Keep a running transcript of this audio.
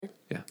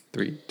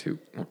3, 2,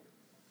 1.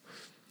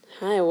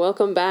 Hi,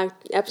 welcome back.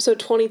 Episode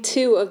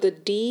 22 of the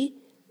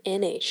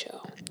DNA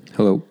show.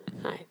 Hello.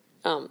 Hi.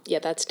 Yeah,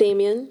 that's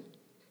Damian.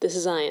 This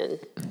is Ian.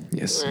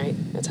 Yes. All right.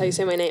 That's how you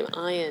say my name.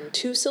 Ian.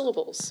 2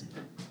 syllables.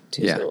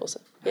 Two syllables.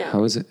 Yeah.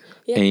 How is it?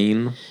 Yeah.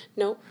 Ain?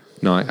 No.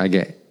 No, I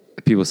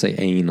get people say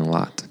ain a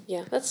lot.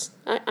 Yeah,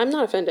 I'm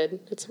not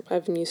offended.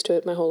 I've been used to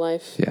it my whole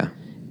life. Yeah.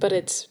 But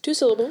it's 2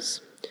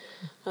 syllables.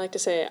 I like to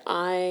say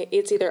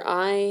it's either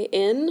I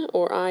in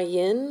or I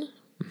yin.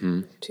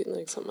 Mm-hmm.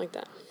 Like something like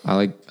that.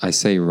 I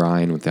say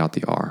Ryan without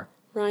the R.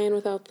 Ryan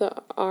without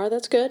the R.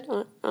 That's good.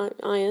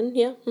 Ian.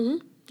 Yeah. Mm-hmm.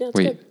 Yeah, that's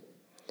good.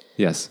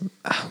 Yes.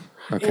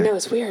 Okay. I know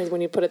it's weird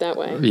when you put it that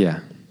way.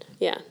 Yeah.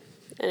 Yeah.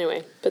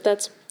 Anyway, but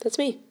that's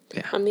me.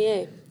 Yeah. I'm the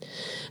A.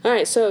 All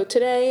right. So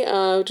today,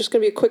 just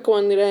gonna be a quick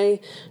one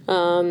today.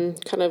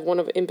 Kind of one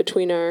of in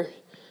between our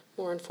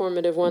more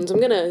informative ones.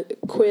 I'm gonna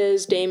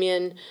quiz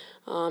Damian.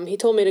 He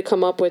told me to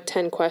come up with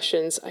 10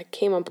 questions. I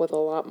came up with a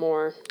lot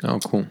more. Oh,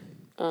 cool.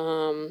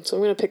 So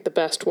I'm going to pick the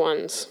best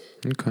ones.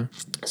 Okay.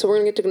 So we're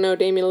going to get to know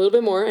Damian a little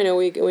bit more. I know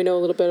we know a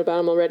little bit about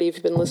him already if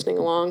you've been listening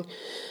along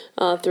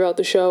throughout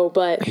the show,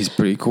 but he's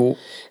pretty cool.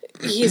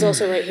 He's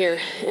also right here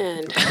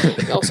and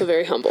also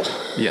very humble.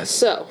 Yes.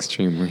 So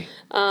extremely.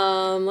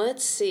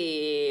 Let's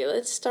see.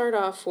 Let's start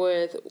off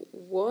with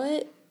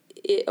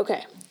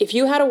okay. If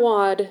you had a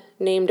wad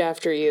named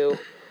after you,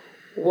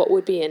 what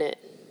would be in it?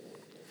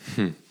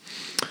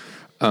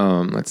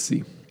 Let's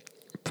see.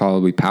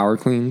 Probably power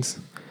cleans,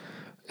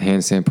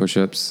 handstand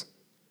push-ups,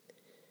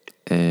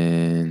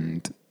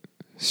 and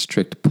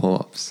strict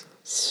pull-ups.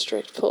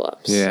 Strict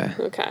pull-ups. Yeah.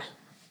 Okay.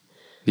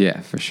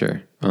 Yeah, for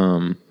sure.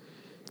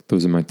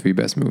 Those are my 3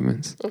 best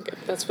movements. Okay,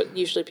 that's what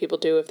usually people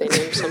do if they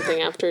name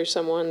something after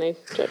someone. They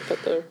try to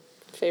put their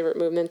favorite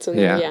movements in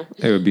there. Yeah,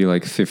 it would be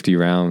like 50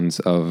 rounds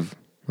of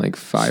like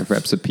 5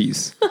 reps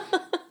apiece.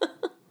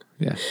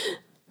 Yeah.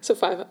 So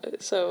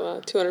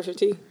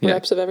 250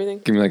 reps of everything?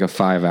 Give me like a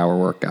 5-hour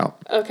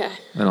workout. Okay.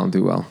 I don't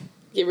do well.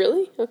 You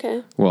really?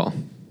 Okay. Well,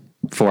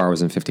 4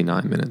 hours and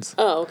 59 minutes.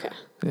 Oh, okay.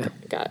 Yeah.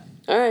 Got it.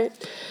 All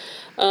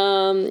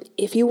right.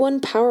 If you won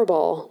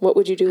Powerball, what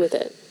would you do with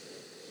it?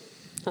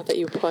 Not that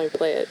you would probably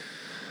play it.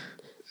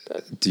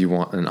 But. Do you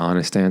want an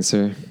honest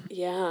answer?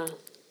 Yeah.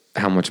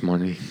 How much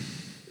money?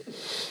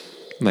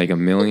 Like $1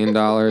 million?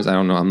 I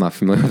don't know. I'm not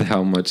familiar with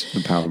how much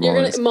the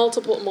Powerball is.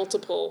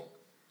 Multiple.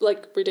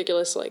 Like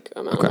ridiculous, amount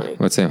of money.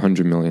 Let's say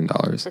 $100 million.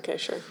 Okay,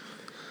 sure.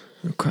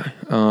 Okay,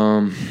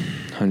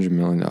 $100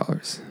 million.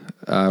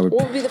 What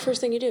would be the first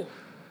thing you do?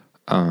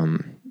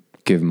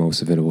 Give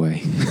most of it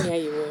away. Yeah,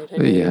 you would. I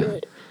know you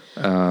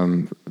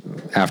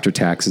would. After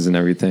taxes and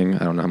everything,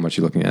 I don't know how much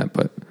you're looking at,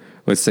 but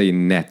let's say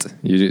net.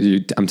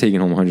 I'm taking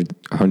home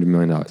 $100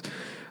 million.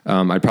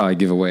 I'd probably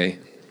give away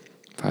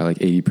like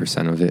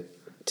 80% of it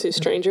to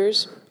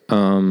strangers.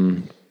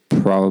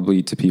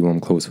 Probably to people I'm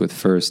close with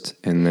first,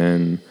 and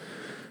then.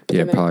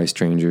 Yeah, probably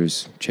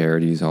strangers,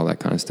 charities, all that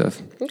kind of stuff.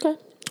 Okay.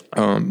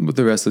 But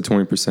the rest of the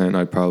 20%,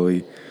 I'd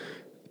probably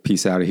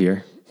peace out of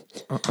here.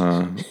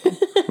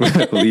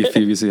 Leave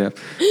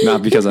PVCF.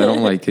 Not because I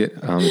don't like it.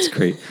 It's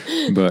great.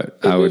 But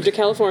I would move to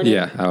California.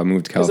 Yeah, I would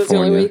move to California. Because that's the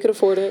only way you could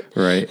afford it.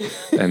 Right.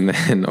 And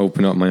then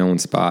open up my own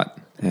spot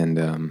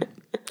and,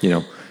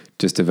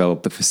 just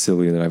develop the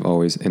facility that I've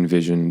always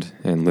envisioned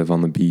and live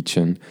on the beach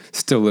and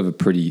still live a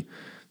pretty,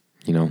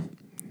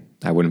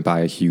 I wouldn't buy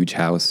a huge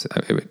house.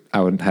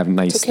 I would have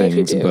nice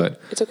things,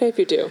 but it's okay if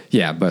you do.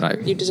 Yeah,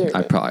 but you deserve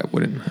I it. probably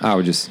wouldn't. I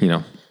would just,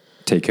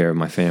 take care of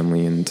my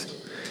family and.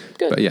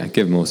 Good. But yeah,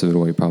 give most of it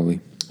away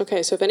probably.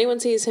 Okay, so if anyone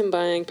sees him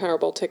buying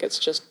Powerball tickets,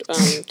 just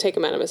take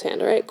them out of his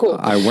hand. All right, cool.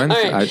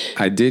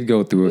 I did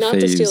go through a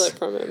phase to steal it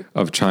from him.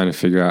 Of trying to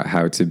figure out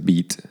how to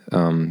beat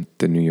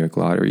the New York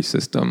lottery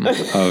system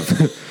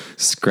of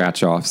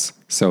scratch offs.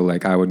 So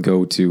I would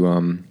go to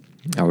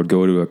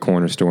a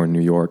corner store in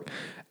New York.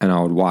 And I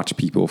would watch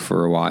people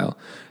for a while,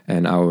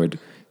 and I would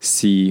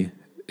see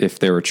if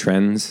there were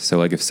trends.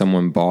 So, if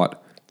someone bought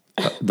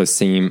the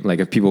same,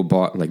 if people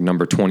bought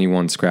number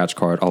 21 scratch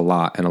card a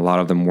lot, and a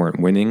lot of them weren't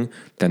winning,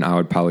 then I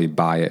would probably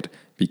buy it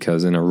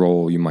because in a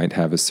roll you might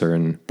have a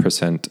certain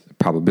percent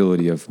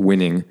probability of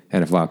winning,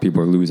 and if a lot of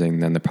people are losing,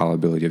 then the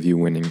probability of you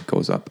winning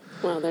goes up.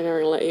 Well, they're never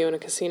going to let you in a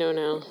casino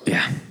now.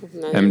 Yeah,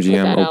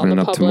 MGM opening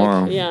up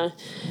tomorrow. Yeah.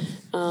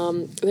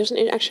 There's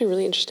actually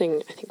really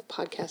interesting, I think,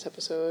 podcast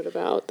episode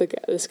about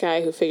this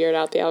guy who figured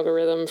out the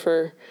algorithm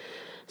for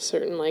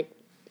certain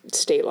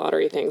state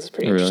lottery things. It's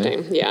pretty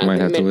interesting. Yeah,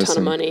 they made a ton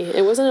of money.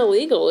 It wasn't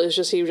illegal. It's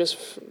just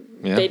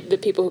the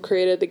people who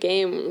created the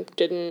game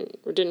didn't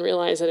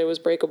realize that it was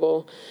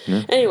breakable.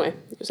 Yeah. Anyway,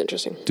 it was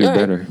interesting. Do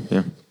better.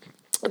 Yeah.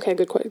 Okay,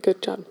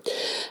 good job.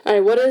 All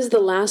right, what is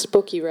the last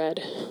book you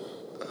read?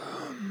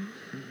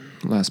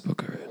 Last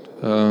book I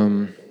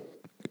read.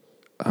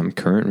 I'm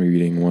currently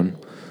reading one.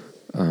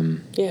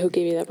 Who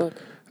gave you that book?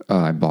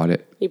 I bought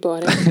it. You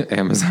bought it?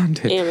 Amazon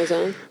did.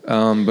 Amazon.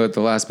 But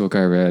the last book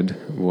I read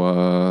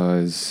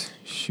was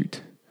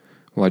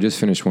Well, I just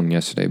finished one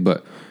yesterday,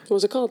 but what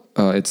was it called?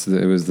 It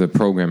was the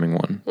programming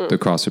one, the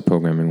CrossFit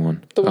programming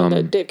one. The one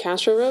that Dave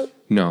Castro wrote?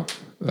 No,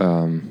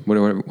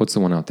 What's the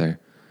one out there?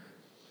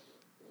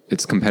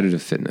 It's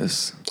competitive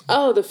fitness.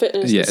 Oh, the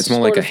fitness. Yeah, it's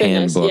more like a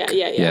handbook.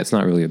 Yeah. Yeah, it's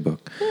not really a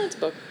book. Yeah, it's a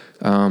book.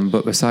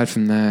 But aside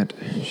from that,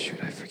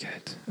 I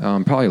forget.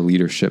 Probably a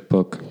leadership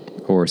book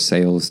or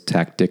sales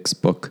tactics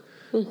book.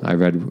 I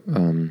read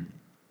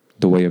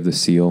The Way of the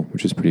SEAL,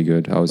 which is pretty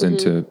good. I was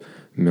into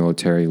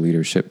military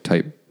leadership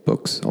type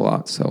books a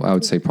lot, so I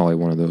would say probably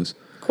one of those.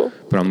 Cool.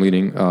 But I'm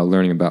reading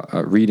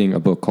a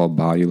book called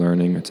Body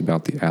Learning. It's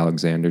about the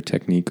Alexander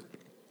technique.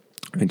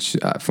 It's,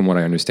 from what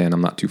I understand,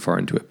 I'm not too far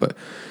into it, but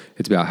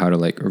it's about how to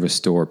like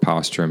restore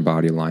posture and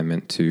body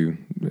alignment to,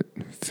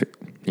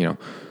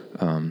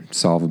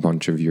 solve a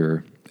bunch of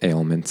your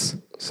ailments.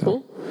 So,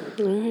 cool.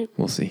 All right.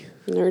 We'll see.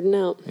 Nerding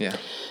out. Yeah.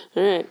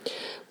 All right.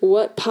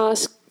 What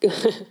pasta?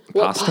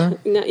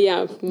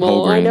 Yeah.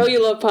 Well, I know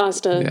you love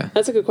pasta. Yeah.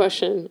 That's a good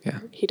question. Yeah.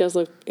 He does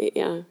look.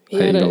 Yeah. He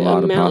I had eat a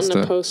lot of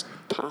mountain pasta.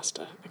 of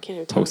pasta. I can't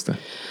even talk. Pasta.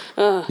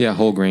 Yeah,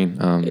 whole grain.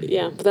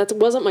 Yeah, but that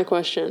wasn't my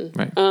question.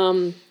 Right.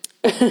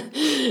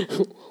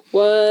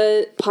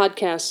 What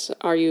podcasts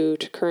are you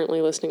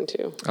currently listening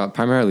to?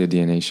 Primarily a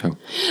DNA show.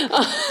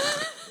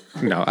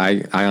 No,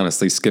 I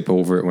honestly skip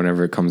over it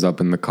whenever it comes up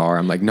in the car.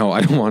 I'm like, no,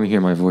 I don't want to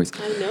hear my voice.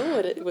 I know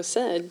what it was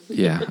said.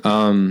 Yeah.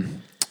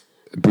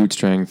 Brute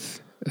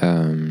Strength.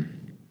 The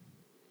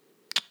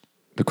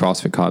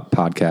CrossFit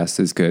podcast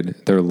is good.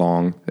 They're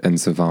long and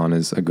Savan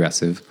is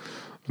aggressive,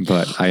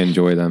 but I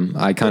enjoy them.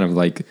 I kind of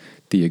like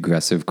the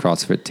aggressive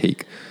CrossFit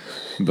take.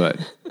 But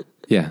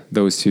yeah,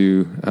 those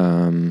two.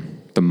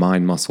 The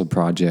Mind Muscle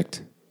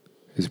Project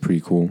is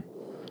pretty cool.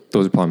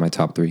 Those are probably my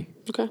top 3.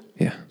 Okay.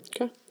 Yeah.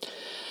 Okay.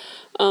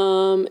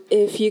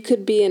 If you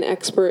could be an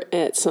expert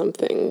at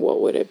something,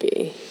 what would it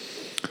be?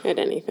 At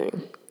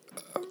anything.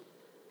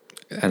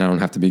 And I don't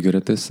have to be good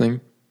at this thing?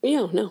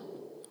 Yeah, no.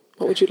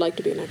 What would you like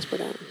to be an expert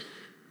at?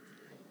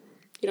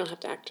 You don't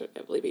have to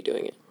actively be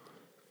doing it.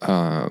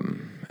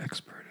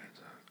 Expert.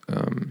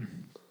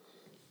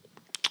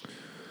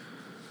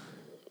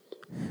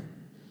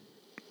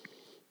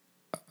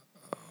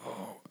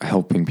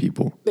 Helping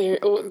people. That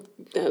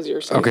was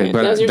your safe answer.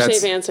 That was your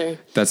safe answer.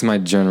 That's my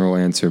general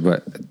answer,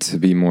 but to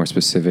be more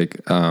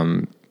specific,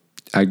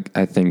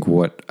 I think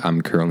what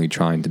I'm currently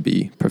trying to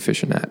be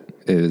proficient at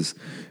is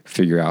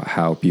figure out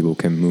how people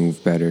can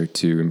move better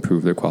to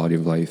improve their quality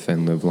of life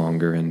and live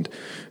longer and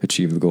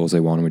achieve the goals they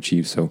want to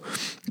achieve. So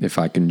if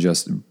I can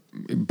just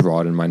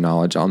broaden my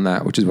knowledge on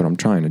that, which is what I'm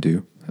trying to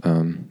do,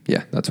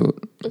 that's what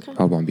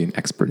I want to be an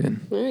expert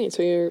in. All right,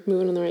 so you're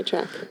moving on the right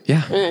track.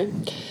 Yeah. All right.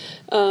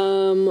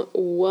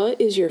 What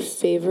is your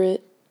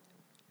favorite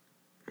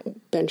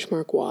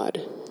benchmark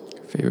WOD?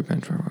 Favorite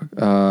benchmark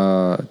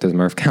WOD? Does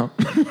Murph count?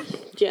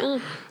 Yeah.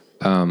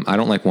 I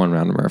don't like one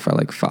round of Murph. I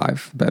like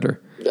 5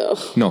 better. Ugh.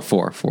 No,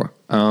 4.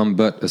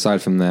 But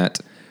aside from that,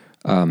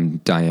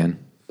 Diane.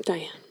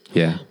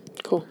 Yeah.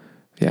 Cool.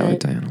 Yeah, I like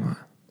Diane a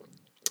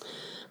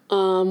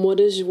lot. What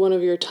is one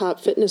of your top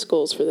fitness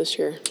goals for this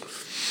year?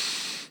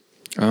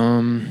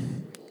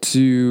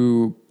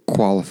 To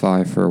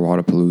qualify for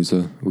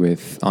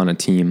Wadapalooza on a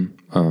team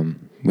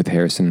with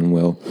Harrison and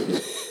Will.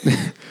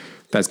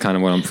 That's kind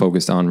of what I'm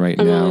focused on now. I'm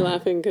only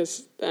laughing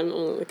because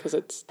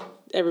it's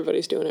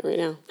everybody's doing it right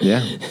now.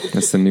 Yeah,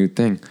 that's the new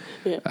thing.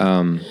 Yeah.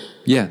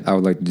 I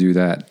would like to do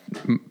that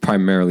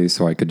primarily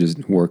so I could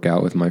just work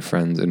out with my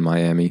friends in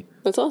Miami.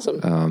 That's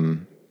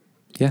awesome.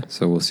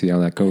 So we'll see how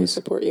that goes. I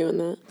support you in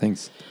that.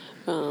 Thanks.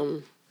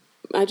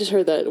 I just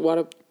heard that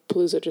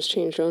Wadapalooza just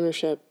changed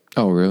ownership.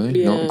 Oh, really?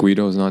 Yeah. No,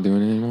 Guido's not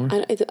doing it anymore?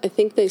 I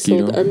think they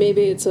sold, or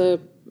maybe it's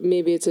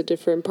a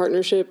different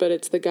partnership, but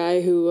it's the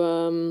guy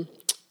who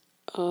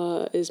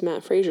is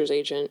Matt Fraser's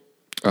agent.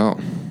 Oh,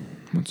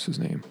 what's his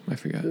name? I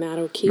forgot. Matt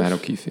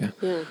O'Keefe, yeah.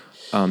 Yeah.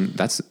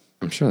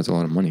 I'm sure that's a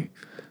lot of money.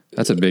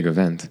 That's a big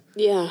event.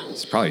 Yeah.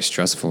 It's probably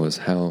stressful as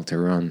hell to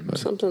run, but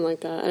something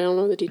like that. I don't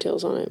know the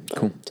details on it, but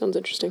cool. Sounds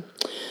interesting.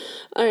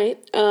 All right.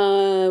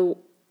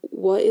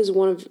 What is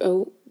one of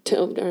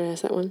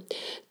ask that one.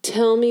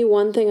 Tell me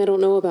one thing I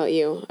don't know about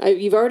you.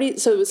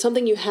 So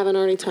something you haven't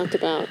already talked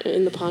about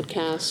in the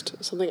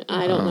podcast. Something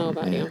I don't know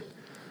about you.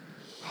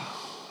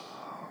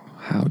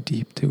 How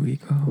deep do we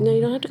go? No,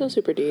 you don't have to go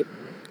super deep.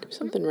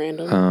 Something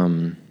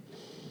random.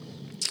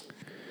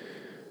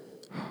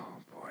 Oh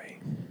boy.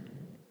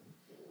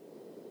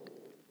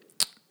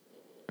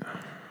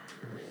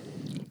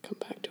 Come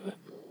back to it.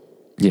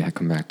 Yeah,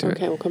 come back to it.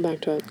 Okay, we'll come back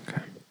to it.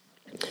 Okay.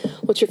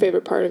 What's your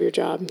favorite part of your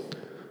job?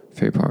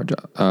 Favorite part of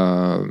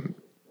job?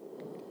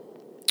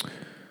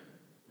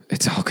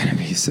 It's all gonna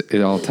be.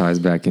 It all ties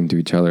back into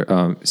each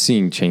other.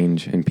 Seeing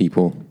change in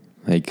people,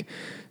 like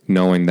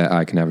knowing that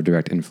I can have a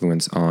direct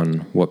influence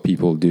on what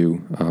people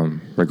do,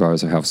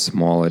 regardless of how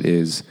small it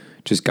is.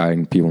 Just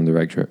guiding people in the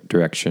right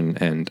direction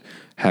and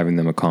having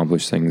them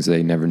accomplish things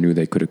they never knew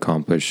they could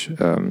accomplish.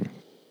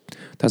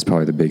 That's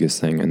probably the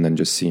biggest thing. And then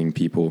just seeing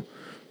people,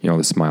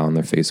 the smile on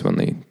their face when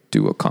they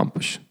do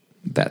accomplish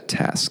that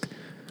task.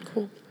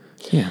 Cool.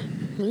 Yeah.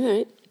 All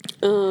right.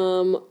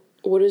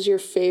 What is your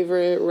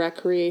favorite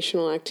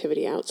recreational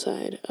activity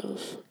outside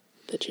of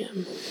the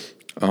gym?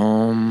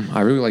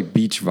 I really like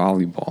beach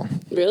volleyball.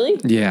 Really?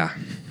 Yeah.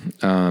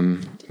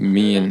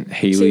 Me and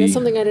Haley. See, that's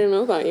something I didn't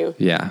know about you.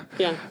 Yeah.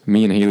 Yeah.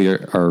 Me and Haley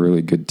are a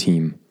really good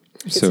team.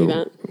 I can see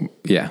that.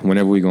 Yeah,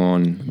 whenever we go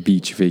on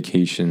beach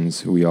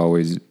vacations, we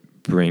always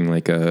bring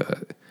like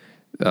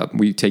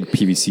we take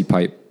PVC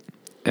pipe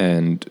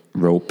and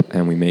rope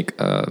and we make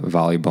a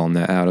volleyball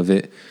net out of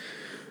it.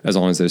 As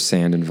long as there's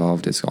sand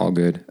involved, it's all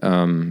good.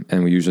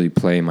 And we usually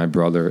play my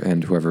brother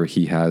and whoever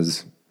he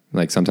has.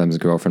 Like sometimes his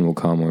girlfriend will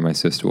come or my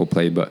sister will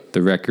play. But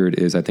the record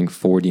is, I think,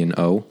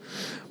 40-0,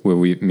 where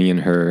me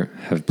and her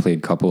have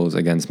played couples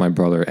against my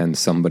brother and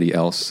somebody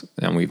else,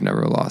 and we've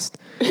never lost.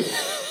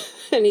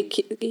 And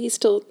he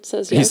still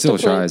says yes. He still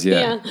tries,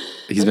 yeah.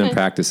 He's been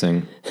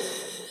practicing.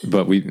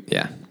 But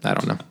I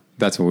don't know.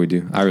 That's what we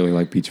do. I really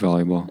like beach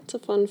volleyball. It's a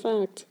fun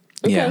fact.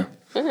 Okay. Yeah.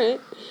 All right.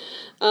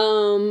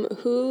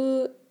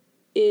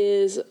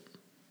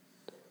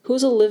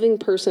 Who's a living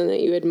person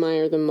that you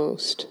admire the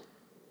most?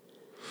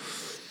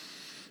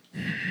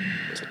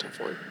 It's a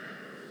tough one.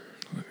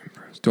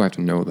 Do I have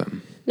to know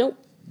them? Nope.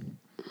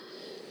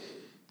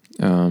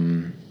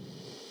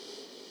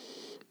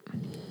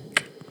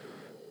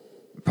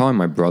 Probably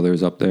my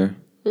brother's up there.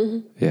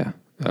 Mm-hmm. Yeah.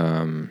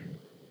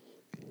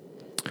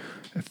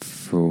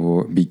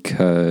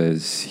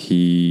 Because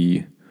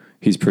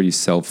he's pretty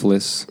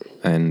selfless,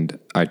 and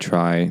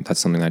that's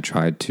something I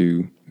try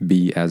to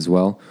be as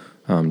well.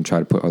 Try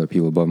to put other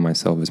people above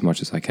myself as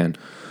much as I can.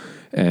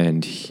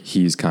 And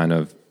he's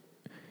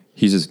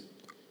just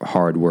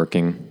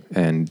hardworking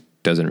and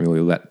doesn't really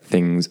let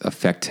things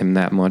affect him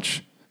that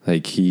much.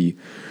 Like he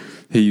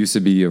used to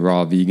be a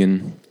raw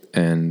vegan,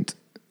 and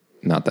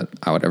not that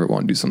I would ever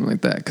want to do something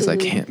like that because I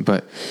can't,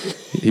 but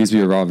he used to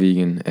be a raw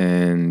vegan,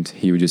 and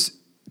he would just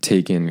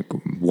take in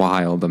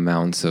wild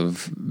amounts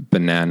of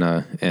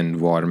banana and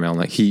watermelon.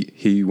 Like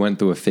he went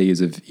through a phase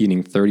of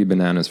eating 30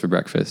 bananas for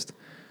breakfast.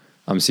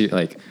 I'm serious,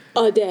 like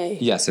a day.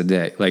 Yes, a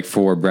day, like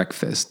for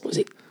breakfast. Was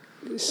he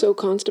so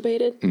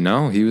constipated?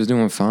 No, he was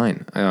doing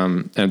fine.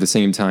 And at the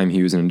same time,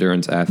 he was an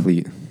endurance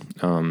athlete.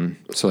 So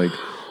like,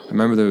 I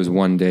remember there was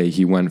one day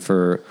he went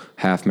for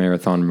half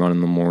marathon run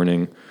in the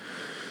morning,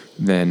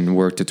 then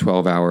worked a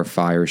 12-hour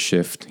fire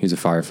shift. He's a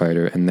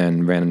firefighter, and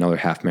then ran another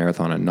half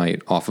marathon at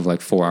night off of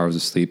like 4 hours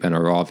of sleep and a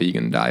raw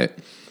vegan diet.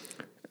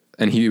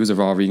 And he was a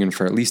raw vegan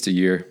for at least a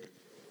year.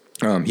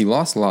 He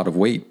lost a lot of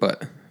weight,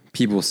 but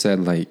people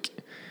said like,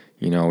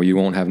 you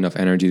won't have enough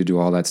energy to do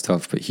all that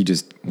stuff, but he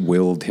just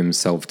willed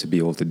himself to be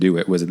able to do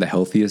it. Was it the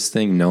healthiest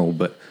thing? No,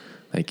 but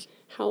like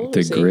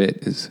the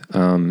grit is,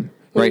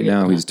 right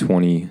now he's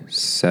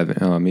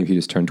 27. Maybe he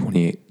just turned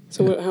 28.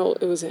 So how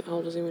old was he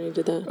when he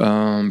did that?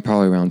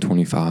 Probably around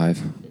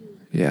 25.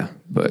 Yeah.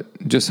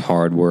 But just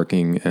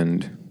hardworking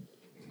and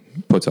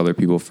puts other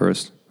people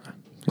first.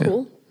 Yeah.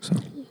 Cool. So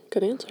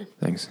good answer.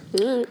 Thanks.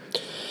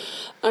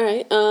 All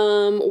right.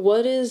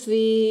 What is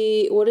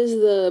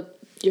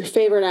your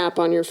favorite app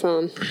on your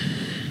phone?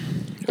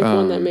 Like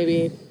one that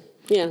maybe,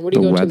 what do you go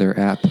to? The weather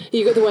app.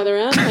 You go to the weather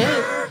app?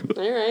 Hey,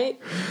 all right.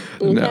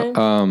 Okay.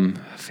 No,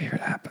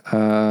 favorite app.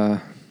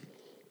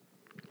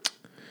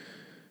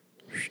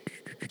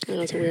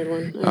 That's a weird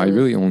one. I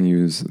really only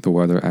use the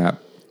weather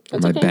app,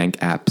 my bank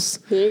apps.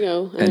 There you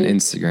go. And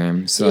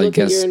Instagram. So do you look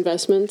at your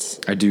investments?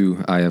 I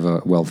do. I have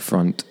a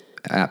Wealthfront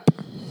app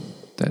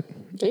that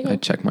I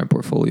check my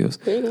portfolios.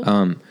 There you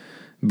go.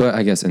 But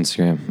I guess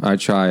Instagram. I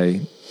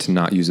try to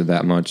not use it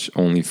that much,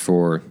 only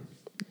for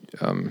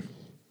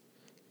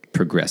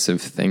progressive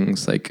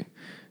things, like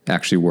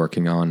actually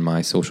working on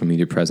my social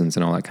media presence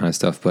and all that kind of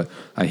stuff. But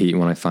I hate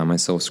when I find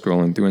myself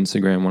scrolling through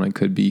Instagram when I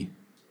could be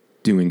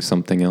doing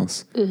something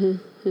else. Mm-hmm.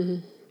 Mm-hmm.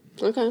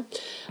 Okay.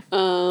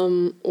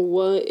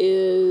 What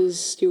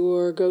is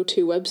your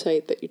go-to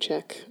website that you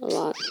check a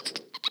lot?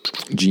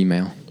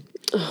 Gmail.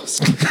 Oh,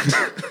 stop.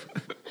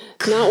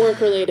 Not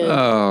work related.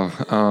 What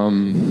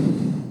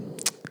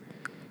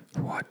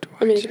do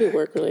I mean, it could be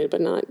work related,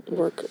 but not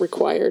work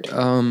required.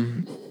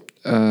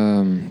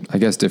 I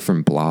guess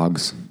different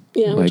blogs.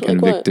 Yeah, like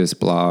Invictus what?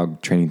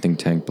 Blog, Training Think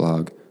Tank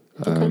blog.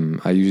 Okay.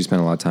 I usually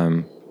spend a lot of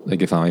time,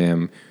 like if I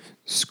am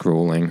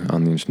scrolling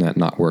on the internet,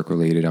 not work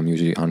related, I'm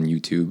usually on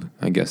YouTube.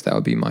 I guess that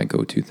would be my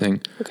go-to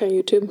thing. Okay,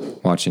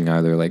 YouTube. Watching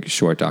either like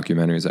short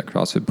documentaries that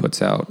CrossFit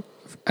puts out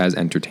as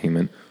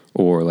entertainment,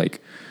 or like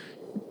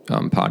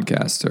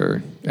podcasts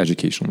or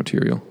educational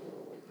material.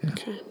 Yeah.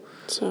 Okay,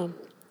 so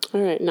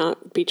all right,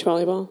 not beach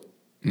volleyball.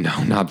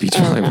 No, not beach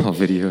volleyball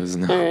videos.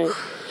 No. All right.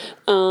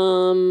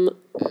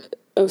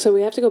 So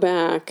we have to go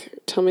back.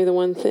 Tell me the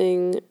one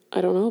thing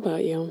I don't know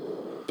about you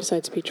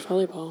besides beach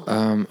volleyball.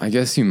 I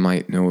guess you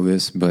might know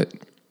this, but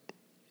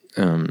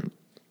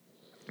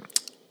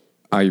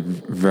I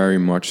very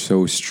much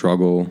so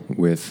struggle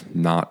with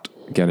not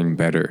getting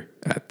better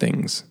at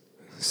things.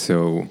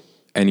 So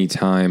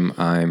anytime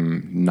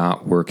I'm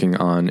not working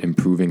on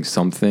improving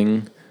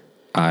something,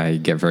 I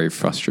get very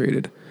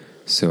frustrated.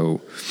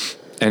 So,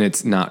 and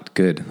it's not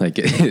good. Like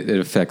it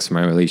affects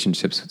my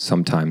relationships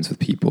sometimes with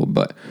people,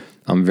 but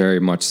I'm very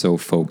much so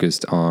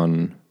focused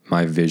on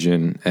my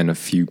vision and a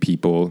few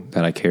people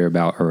that I care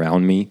about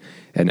around me,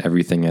 and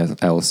everything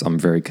else I'm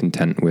very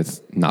content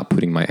with not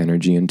putting my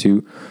energy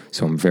into.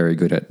 So I'm very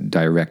good at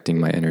directing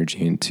my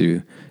energy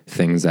into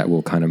things that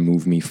will kind of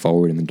move me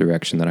forward in the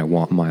direction that I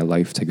want my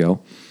life to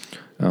go.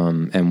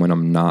 And when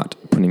I'm not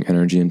putting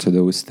energy into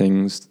those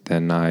things,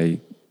 then I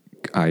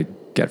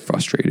get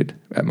frustrated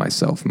at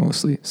myself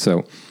mostly.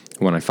 So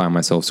when I find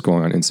myself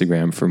scrolling on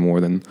Instagram for more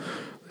than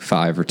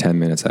 5 or 10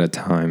 minutes at a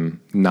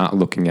time, not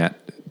looking at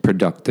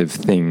productive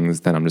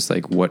things, then I'm just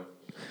like,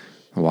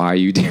 why are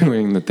you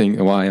doing the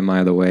thing? Why am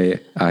I the way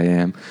I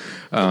am?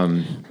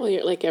 Well,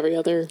 you're like every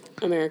other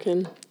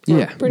American.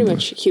 Yeah. Pretty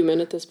much human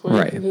at this point.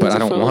 Right. But I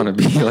don't want to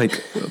be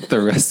like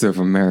the rest of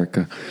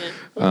America. Yeah.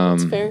 Well,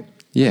 that's fair.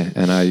 Yeah.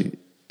 And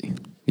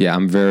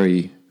I'm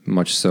very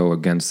much so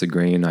against the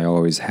grain. I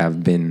always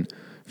have been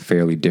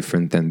fairly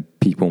different than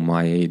people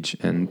my age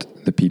and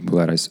the people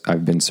that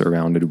I've been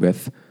surrounded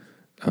with,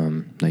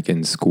 like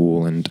in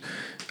school. And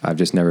I've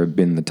just never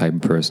been the type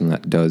of person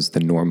that does the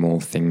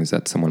normal things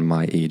that someone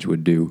my age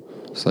would do.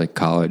 It's like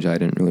college, I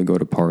didn't really go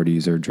to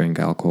parties or drink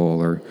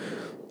alcohol or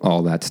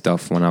all that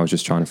stuff when I was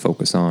just trying to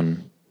focus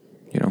on,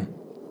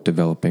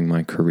 developing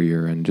my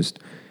career and just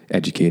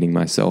educating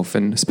myself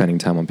and spending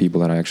time on people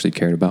that I actually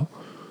cared about.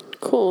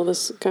 Cool.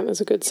 This kind of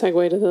is a good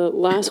segue to the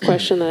last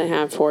question that I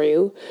have for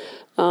you.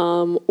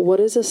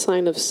 What is a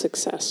sign of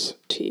success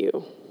to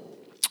you?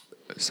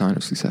 Sign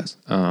of success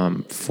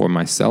for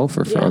myself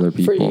or for other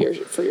people?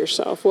 For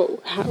yourself.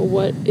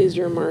 What is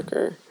your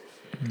marker?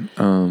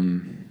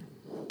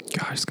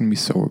 Gosh, it's gonna be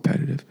so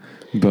repetitive,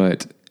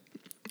 but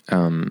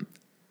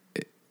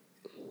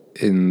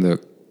in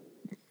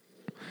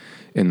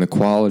the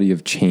quality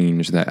of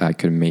change that I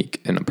could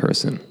make in a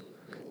person.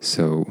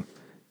 So,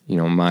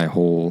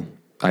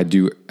 I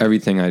do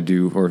everything I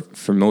do, or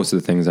for most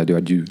of the things I do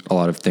a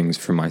lot of things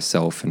for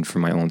myself and for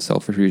my own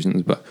selfish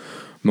reasons, but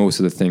most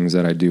of the things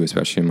that I do,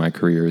 especially in my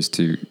career, is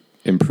to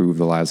improve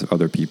the lives of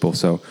other people.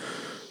 So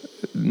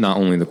not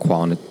only the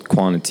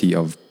quantity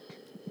of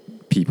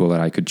people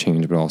that I could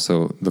change, but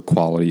also the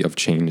quality of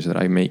change that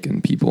I make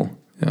in people.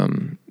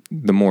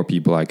 The more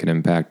people I can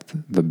impact,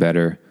 the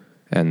better,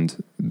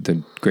 and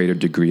the greater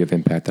degree of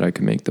impact that I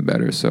can make, the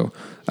better. So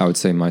I would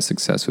say my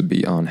success would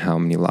be on how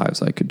many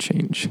lives I could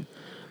change.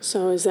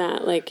 So is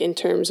that like in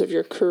terms of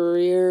your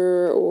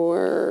career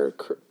or,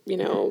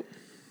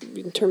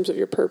 in terms of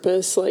your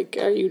purpose? Like,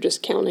 are you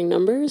just counting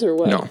numbers or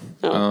what? No.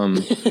 Oh.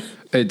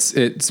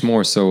 It's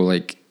more so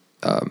like,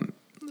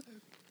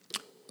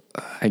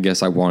 I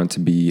guess I want it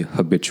to be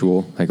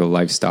habitual, like a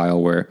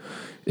lifestyle where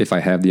if I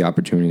have the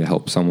opportunity to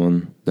help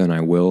someone, then I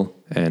will,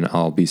 and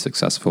I'll be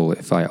successful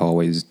if I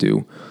always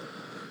do.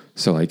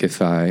 So like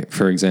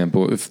for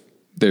example, if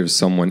there's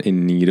someone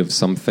in need of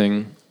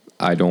something,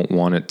 I don't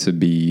want it to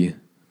be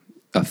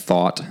a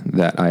thought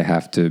that I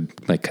have to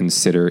like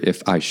consider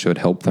if I should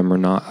help them or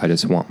not. I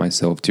just want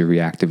myself to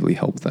reactively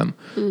help them.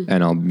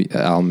 And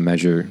I'll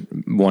measure,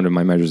 one of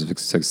my measures of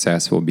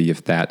success will be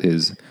if that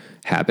is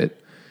habit,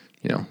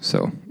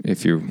 so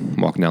if you're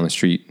walking down the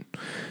street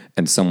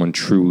and someone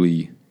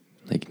truly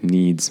like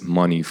needs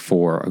money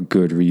for a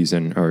good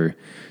reason, or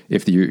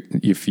if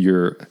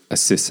your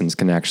assistance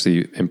can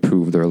actually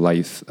improve their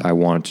life, I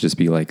want it to just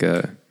be like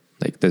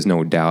there's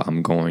no doubt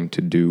I'm going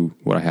to do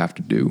what I have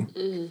to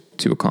do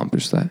to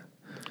accomplish that.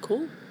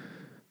 Cool.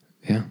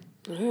 Yeah.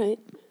 All right.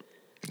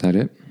 Is that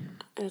it?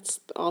 That's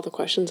all the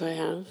questions I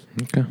have.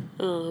 Okay.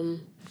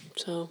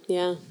 So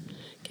yeah,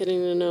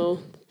 getting to know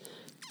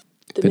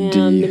the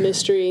man, the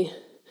mystery,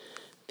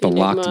 the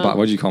locked box.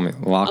 What did you call me?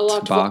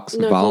 Locked box?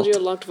 No, I called you a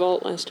locked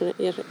vault last night.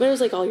 Yeah, but it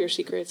was like all your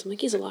secrets. I'm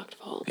like, he's a locked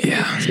vault.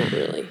 Yeah. It's not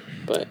really,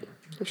 but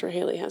I'm sure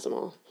Haley has them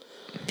all.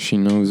 She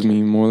knows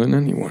me more than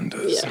anyone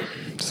does. Yeah.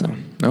 So,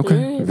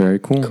 okay. Right. Very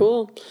cool.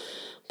 Cool.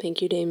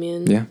 Thank you,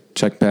 Damian. Yeah.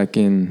 Check back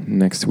in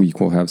next week.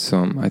 We'll have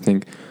some, I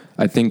think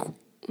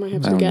might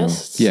have some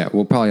guests. Yeah.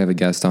 We'll probably have a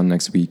guest on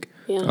next week.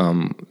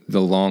 Yeah.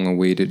 The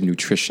long-awaited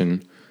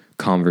nutrition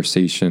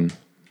conversation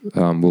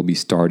will be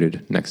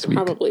started next week.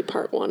 Probably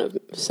part one of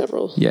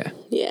several. Yeah.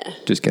 Yeah.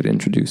 Just get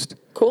introduced.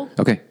 Cool.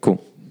 Okay,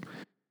 cool.